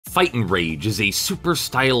Fightin' Rage is a super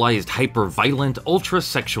stylized, hyper-violent,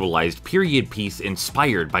 ultra-sexualized period piece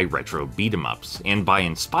inspired by retro beat-em-ups, and by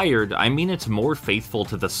inspired, I mean it's more faithful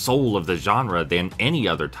to the soul of the genre than any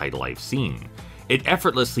other title I've seen. It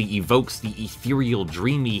effortlessly evokes the ethereal,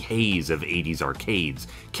 dreamy haze of 80s arcades,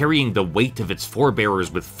 carrying the weight of its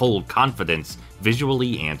forebearers with full confidence,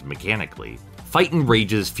 visually and mechanically. Fightin'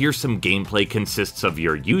 Rage's fearsome gameplay consists of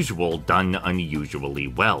your usual done unusually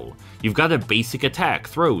well. You've got a basic attack,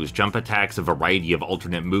 throws, jump attacks, a variety of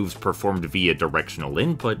alternate moves performed via directional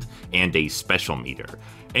input, and a special meter.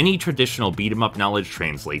 Any traditional beat-em-up knowledge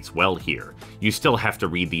translates well here. You still have to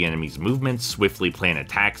read the enemy's movements, swiftly plan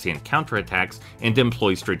attacks and counterattacks, and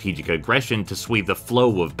employ strategic aggression to sway the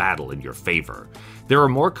flow of battle in your favor. There are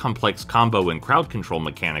more complex combo and crowd control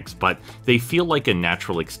mechanics, but they feel like a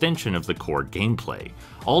natural extension of the core gameplay.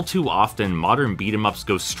 All too often, modern beat-em-ups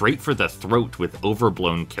go straight for the throat with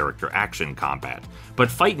overblown character action combat, but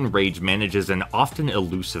Fightin' Rage manages an often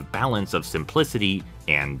elusive balance of simplicity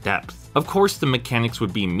and depth. Of course, the mechanics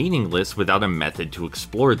would be meaningless without a method to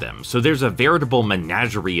explore them, so there's a veritable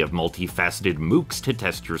menagerie of multifaceted mooks to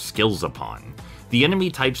test your skills upon. The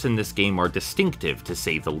enemy types in this game are distinctive, to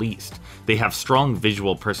say the least. They have strong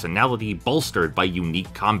visual personality bolstered by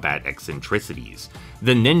unique combat eccentricities.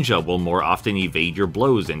 The ninja will more often evade your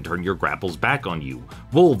blows and turn your grapples back on you.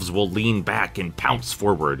 Wolves will lean back and pounce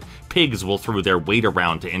forward. Pigs will throw their weight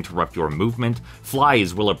around to interrupt your movement.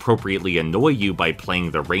 Flies will appropriately annoy you by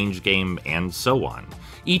playing the range game, and so on.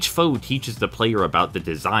 Each foe teaches the player about the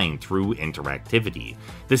design through interactivity.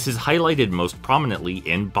 This is highlighted most prominently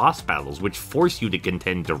in boss battles, which force you to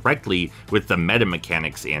contend directly with the meta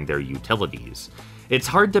mechanics and their utilities. It's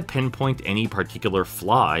hard to pinpoint any particular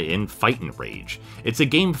flaw in Fightin' Rage. It's a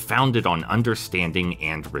game founded on understanding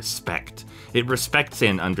and respect. It respects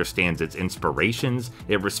and understands its inspirations,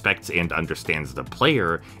 it respects and understands the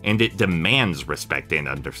player, and it demands respect and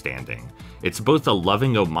understanding. It's both a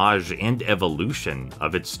loving homage and evolution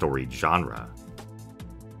of its storied genre.